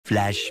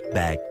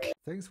Flashback.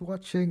 Thanks for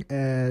watching,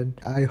 and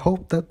I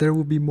hope that there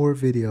will be more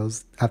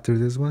videos after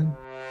this one.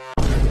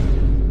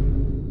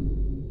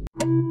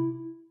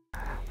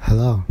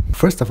 Hello.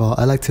 First of all,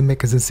 I'd like to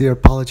make a sincere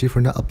apology for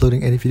not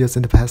uploading any videos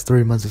in the past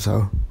 3 months or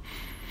so.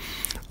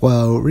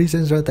 Well,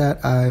 reasons are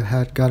that I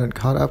had gotten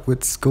caught up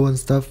with school and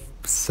stuff,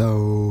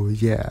 so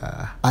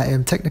yeah. I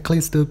am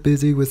technically still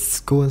busy with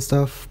school and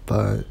stuff,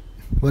 but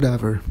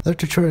whatever.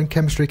 Literature and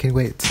chemistry can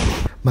wait.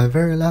 My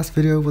very last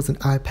video was an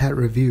iPad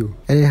review,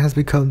 and it has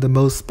become the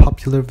most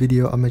popular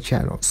video on my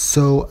channel.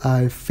 So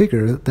I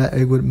figured that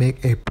it would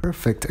make a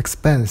perfect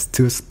expense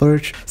to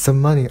splurge some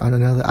money on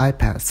another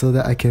iPad so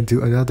that I can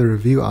do another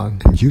review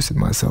on and use it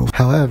myself.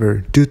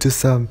 However, due to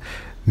some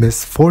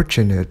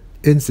misfortunate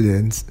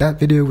incidents, that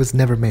video was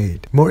never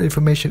made. More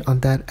information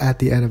on that at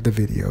the end of the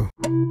video.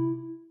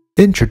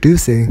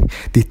 Introducing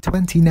the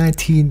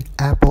 2019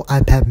 Apple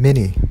iPad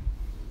mini,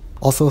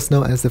 also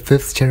known as the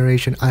 5th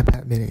generation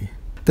iPad mini.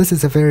 This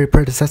is a very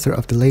predecessor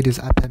of the latest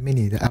iPad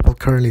mini that Apple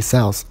currently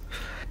sells,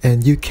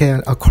 and you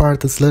can acquire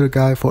this little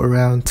guy for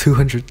around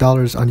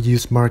 $200 on the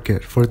used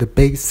market for the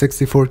base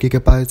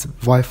 64GB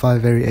Wi-Fi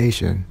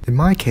variation. In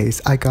my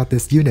case, I got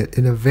this unit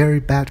in a very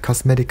bad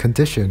cosmetic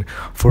condition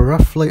for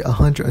roughly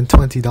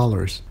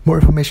 $120. More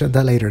information on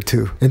that later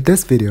too. In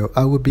this video,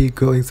 I will be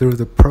going through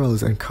the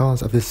pros and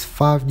cons of this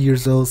 5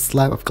 years old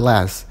slab of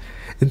glass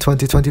in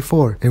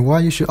 2024 and why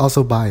you should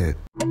also buy it.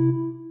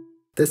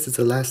 This is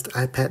the last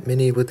iPad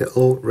mini with the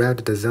old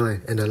rounded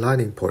design and a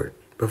lightning port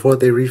before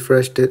they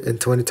refreshed it in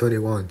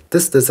 2021.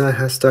 This design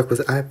has stuck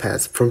with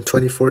iPads from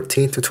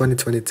 2014 to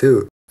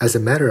 2022. As a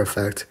matter of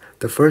fact,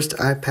 the first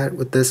iPad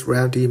with this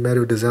roundy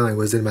metal design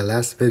was in my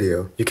last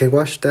video. You can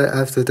watch that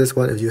after this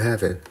one if you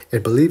haven't.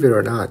 And believe it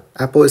or not,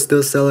 Apple is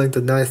still selling the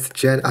 9th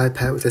gen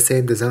iPad with the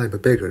same design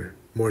but bigger.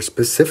 More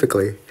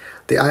specifically,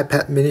 the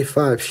iPad mini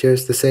 5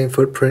 shares the same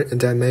footprint and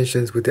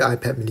dimensions with the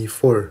iPad mini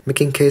 4,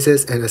 making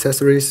cases and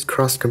accessories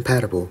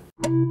cross-compatible.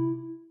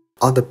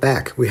 On the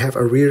back, we have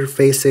a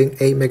rear-facing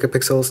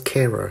 8MP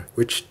camera,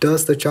 which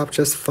does the job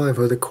just fine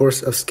for the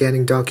course of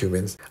scanning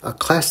documents, a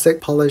classic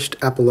polished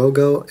Apple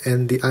logo,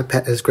 and the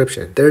iPad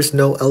inscription. There's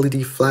no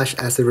LED flash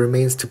as it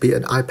remains to be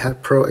an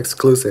iPad Pro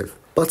exclusive.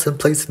 Button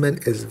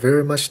placement is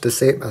very much the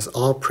same as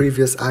all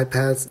previous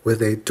iPads,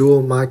 with a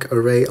dual mic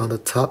array on the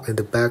top and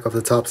the back of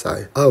the top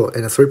side. Oh,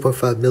 and a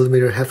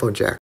 3.5mm headphone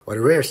jack. On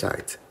the rear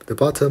side, the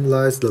bottom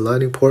lies the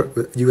lightning port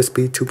with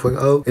USB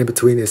 2.0 in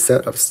between a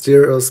set of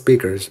stereo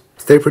speakers.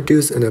 They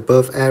produce an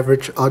above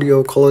average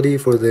audio quality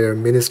for their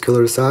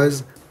minuscule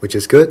size, which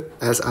is good.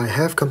 As I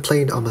have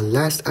complained on my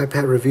last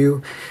iPad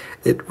review,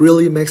 it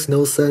really makes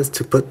no sense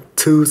to put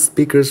two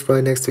speakers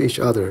right next to each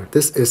other.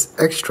 This is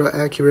extra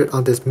accurate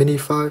on this Mini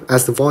 5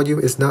 as the volume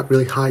is not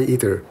really high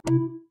either.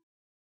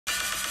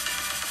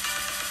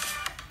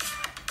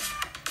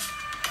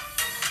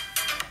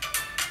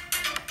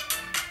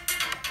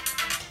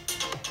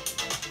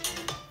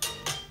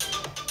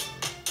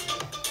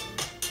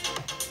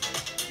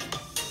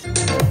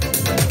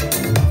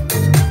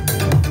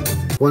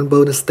 One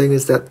bonus thing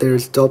is that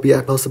there's Dolby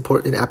Atmos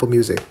support in Apple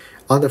Music.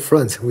 On the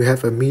front, we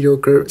have a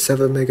mediocre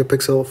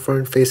 7MP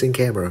front-facing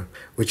camera,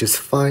 which is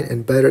fine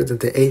and better than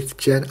the 8th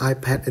gen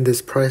iPad in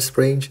this price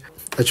range.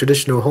 A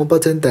traditional home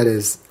button that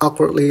is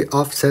awkwardly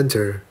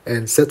off-center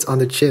and sits on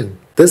the chin.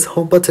 This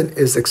home button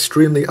is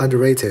extremely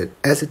underrated,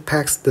 as it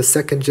packs the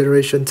 2nd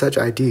generation Touch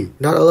ID.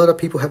 Not a lot of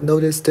people have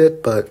noticed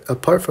it, but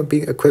apart from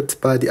being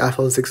equipped by the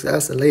iPhone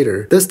 6s and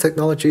later, this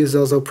technology is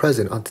also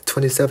present on the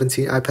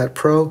 2017 iPad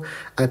Pro,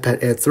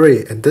 iPad Air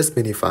 3, and this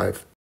Mini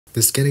 5.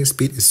 The scanning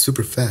speed is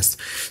super fast,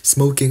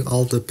 smoking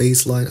all the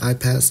baseline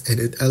iPads, and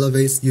it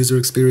elevates user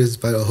experience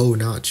by a whole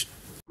notch.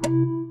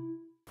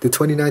 The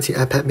 2019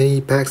 iPad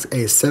mini packs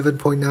a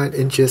 7.9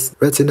 inches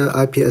Retina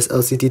IPS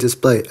LCD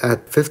display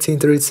at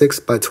 1536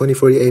 by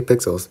 2048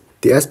 pixels.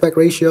 The aspect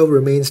ratio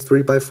remains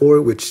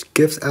 3:4, which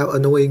gives out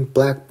annoying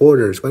black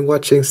borders when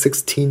watching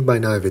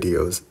 16:9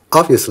 videos.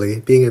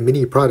 Obviously, being a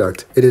mini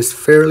product, it is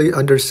fairly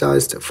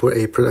undersized for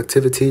a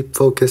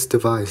productivity-focused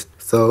device,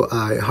 so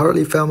I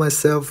hardly found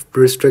myself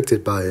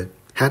restricted by it.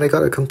 Had I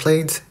got a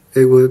complaint,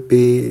 it would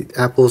be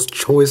Apple's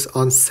choice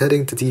on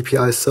setting the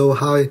DPI so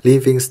high,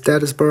 leaving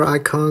status bar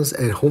icons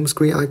and home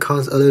screen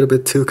icons a little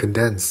bit too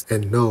condensed.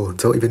 And no,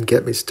 don't even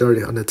get me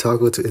started on the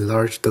toggle to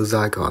enlarge those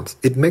icons.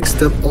 It makes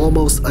them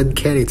almost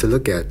uncanny to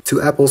look at.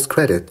 To Apple's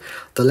credit,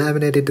 the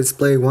laminated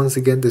display once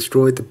again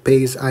destroyed the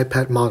base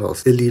iPad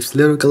models. It leaves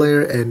little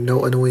glare and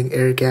no annoying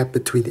air gap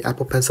between the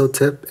Apple Pencil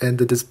tip and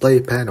the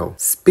display panel.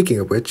 Speaking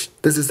of which,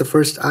 this is the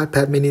first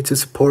iPad mini to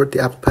support the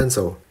Apple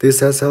Pencil. This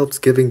has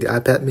helped giving the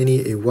iPad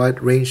mini a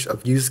wide range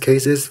of use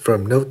cases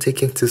from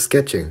note-taking to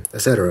sketching,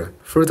 etc.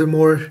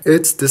 Furthermore,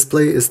 its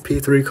display is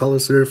P3 color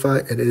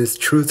certified and it is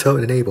True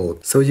Tone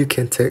enabled, so you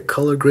can take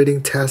color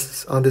grading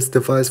tasks on this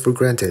device for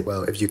granted.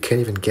 Well, if you can't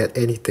even get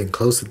anything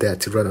close to that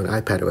to run on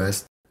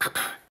iPadOS.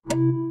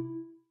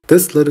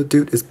 This little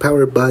dude is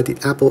powered by the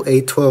Apple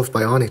A12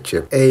 Bionic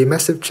chip, a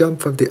massive jump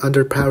from the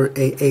underpowered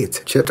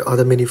A8 chipped on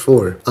the Mini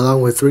 4,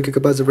 along with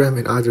 3GB of RAM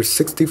and either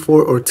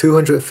 64 or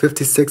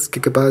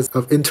 256GB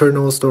of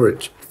internal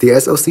storage. The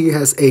SoC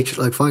has aged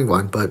like fine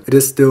wine, but it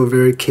is still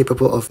very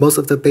capable of most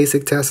of the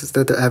basic tasks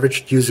that the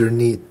average user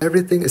needs.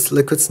 Everything is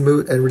liquid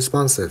smooth and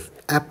responsive.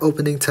 App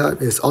opening time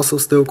is also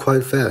still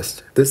quite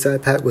fast. This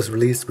iPad was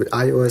released with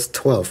iOS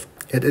 12,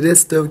 and it is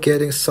still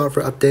getting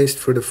software updates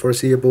for the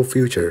foreseeable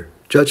future.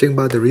 Judging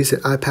by the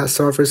recent iPad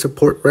software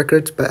support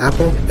records by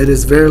Apple, it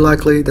is very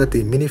likely that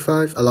the Mini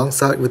 5,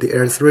 alongside with the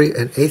Air 3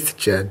 and 8th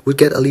Gen, would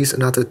get at least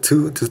another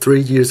 2 to 3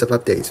 years of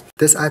updates.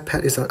 This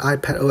iPad is on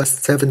iPadOS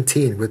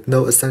 17 with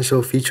no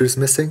essential features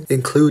missing,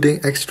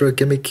 including extra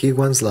gimmicky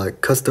ones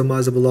like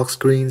customizable lock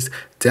screens,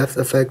 depth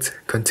effect,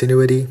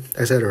 continuity,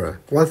 etc.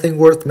 One thing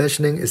worth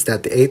mentioning is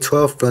that the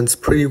A12 runs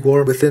pretty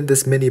warm within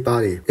this mini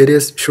body. It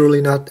is surely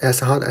not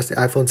as hot as the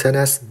iPhone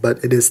XS,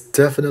 but it is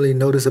definitely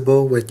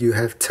noticeable when you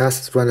have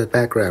tasks run in the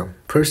background.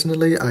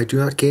 Personally, I do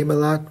not game a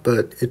lot,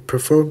 but it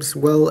performs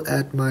well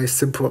at my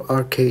simple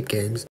arcade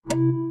games.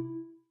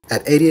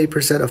 At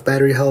 88% of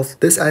battery health,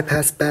 this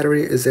iPad's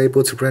battery is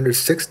able to render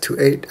 6 to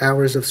 8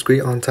 hours of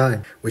screen on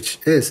time, which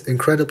is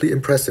incredibly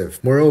impressive.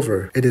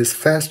 Moreover, it is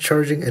fast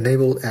charging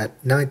enabled at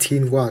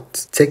 19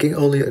 watts, taking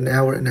only an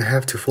hour and a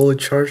half to fully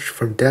charge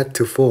from dead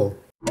to full.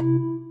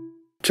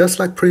 Just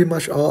like pretty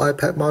much all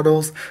iPad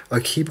models, a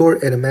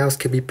keyboard and a mouse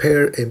can be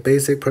paired and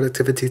basic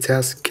productivity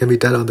tasks can be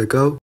done on the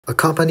go.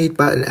 Accompanied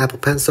by an Apple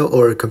Pencil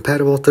or a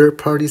compatible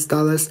third-party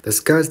stylus, the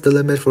sky's the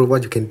limit for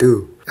what you can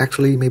do.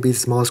 Actually, maybe the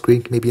small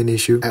screen may be an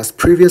issue. As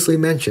previously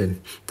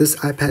mentioned, this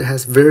iPad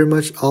has very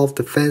much all of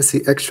the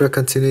fancy extra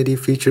continuity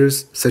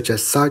features such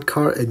as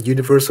sidecar and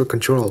universal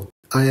control.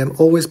 I am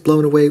always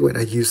blown away when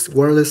I use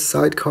wireless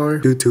sidecar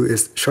due to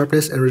its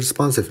sharpness and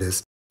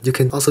responsiveness. You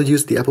can also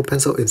use the Apple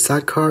Pencil in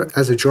Sidecar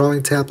as a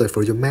drawing tablet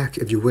for your Mac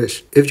if you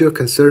wish. If you're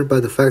concerned by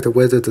the fact of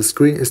whether the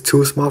screen is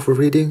too small for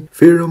reading,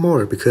 fear no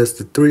more because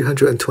the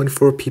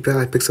 324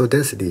 ppi pixel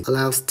density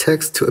allows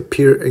text to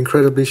appear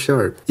incredibly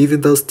sharp. Even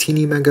those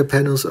teeny manga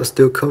panels are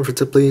still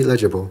comfortably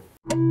legible.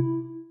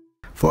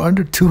 For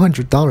under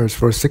 $200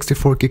 for a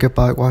 64GB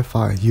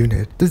Wi-Fi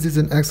unit, this is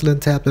an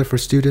excellent tablet for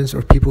students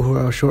or people who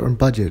are short on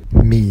budget,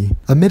 me.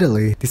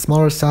 Admittedly, the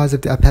smaller size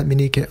of the iPad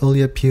mini can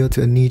only appeal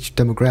to a niche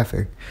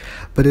demographic,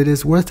 but it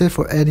is worth it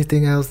for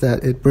anything else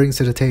that it brings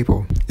to the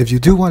table. If you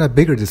do want a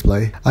bigger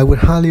display, I would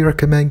highly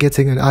recommend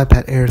getting an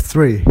iPad Air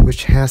 3,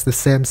 which has the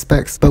same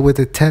specs but with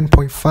a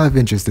 10.5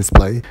 inches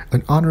display.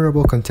 An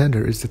honorable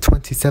contender is the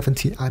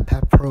 2017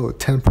 iPad Pro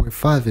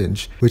 10.5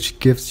 inch, which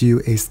gives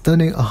you a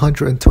stunning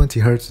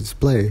 120Hz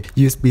display,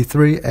 USB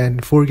 3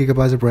 and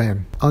 4GB of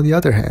RAM. On the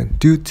other hand,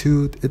 due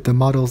to the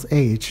model's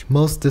age,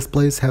 most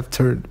displays have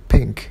turned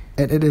pink,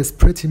 and it is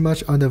pretty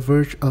much on the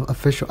verge of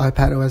official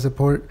iPadOS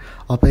support,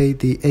 albeit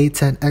the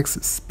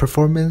A10X's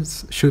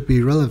performance should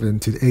be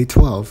relevant to the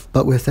A12,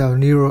 but without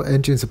Neural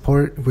Engine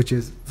support, which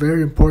is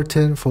very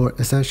important for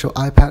essential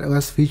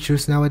iPadOS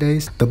features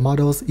nowadays, the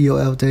model's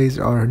EOL days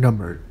are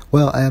numbered.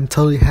 Well, I am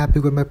totally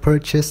happy with my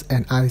purchase,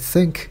 and I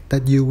think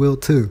that you will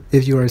too,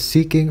 if you are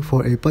seeking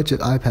for a budget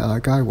iPad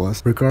like I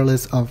was,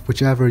 regardless of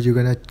whichever you're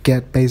gonna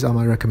get based on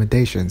my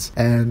recommendations.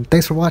 And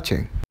thanks for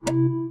watching.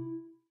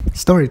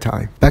 Story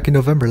time. Back in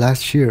November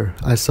last year,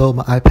 I sold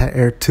my iPad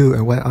Air 2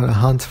 and went on a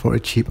hunt for a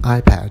cheap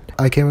iPad.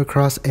 I came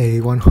across a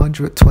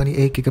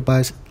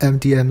 128GB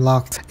MDM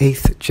locked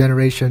 8th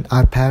generation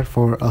iPad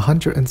for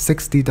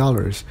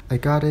 $160. I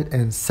got it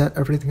and set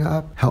everything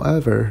up.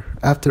 However,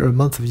 after a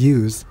month of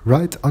use,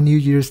 right on New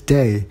Year's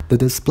Day, the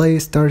display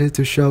started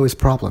to show its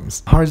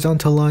problems.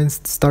 Horizontal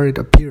lines started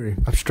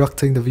appearing,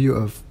 obstructing the view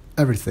of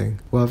everything.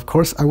 Well, of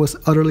course, I was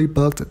utterly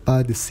bugged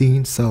by the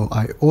scene, so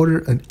I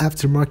ordered an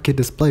aftermarket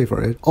display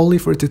for it, only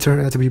for it to turn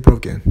out to be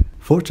broken.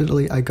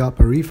 Fortunately, I got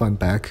my refund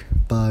back,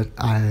 but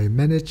I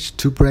managed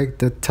to break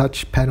the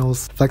touch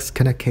panel's Flex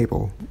Connect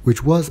cable,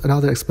 which was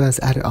another expense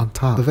added on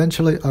top.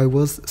 Eventually, I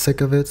was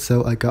sick of it,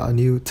 so I got a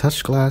new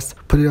touch glass,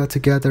 put it all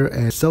together,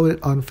 and sold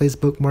it on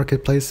Facebook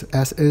Marketplace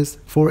as is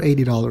for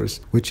 $80,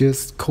 which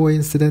is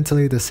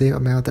coincidentally the same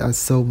amount that I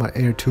sold my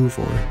Air 2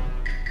 for.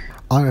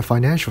 On a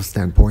financial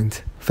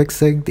standpoint,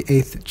 fixing the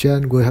 8th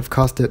gen would have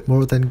costed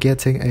more than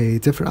getting a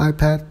different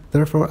iPad,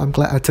 therefore I'm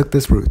glad I took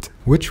this route.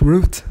 Which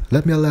route?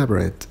 Let me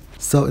elaborate.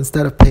 So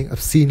instead of paying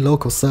obscene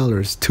local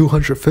sellers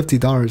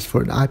 $250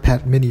 for an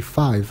iPad mini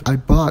 5, I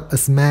bought a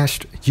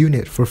smashed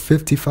unit for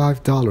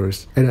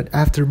 $55 and an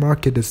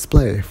aftermarket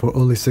display for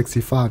only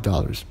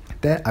 $65.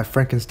 Then I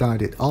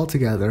Frankensteined it all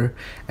together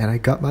and I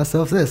got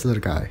myself this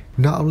little guy.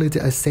 Not only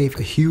did I save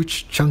a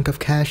huge chunk of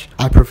cash,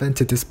 I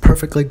prevented this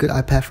perfectly good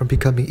iPad from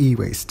becoming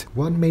e-waste.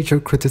 One major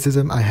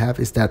criticism I have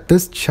is that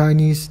this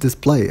Chinese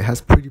display has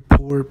pretty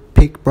poor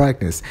peak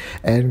brightness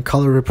and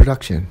color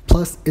reproduction.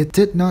 Plus, it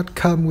did not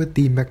come with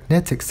the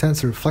magnetic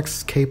sensor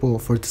flex cable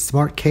for the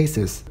smart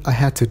cases. I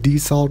had to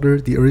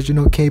desolder the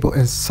original cable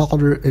and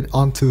solder it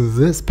onto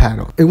this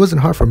panel. It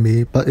wasn't hard for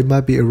me, but it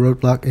might be a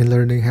roadblock in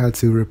learning how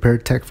to repair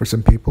tech for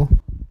some people.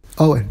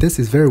 Oh, and this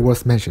is very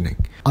worth mentioning.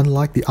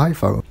 Unlike the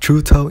iPhone,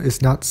 True Tone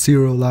is not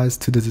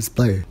serialized to the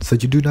display, so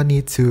you do not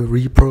need to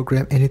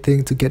reprogram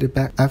anything to get it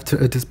back after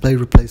a display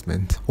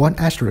replacement. One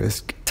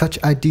asterisk, Touch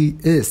ID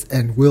is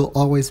and will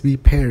always be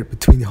paired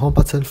between the home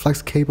button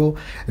flex cable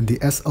and the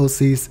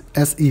SoC's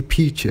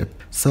SEP chip,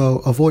 so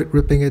avoid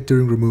ripping it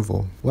during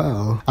removal.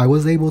 Well, I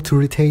was able to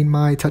retain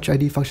my Touch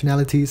ID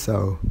functionality,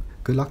 so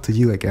good luck to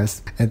you, I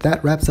guess. And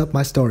that wraps up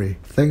my story.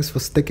 Thanks for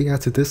sticking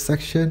out to this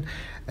section,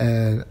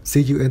 and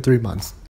see you in 3 months.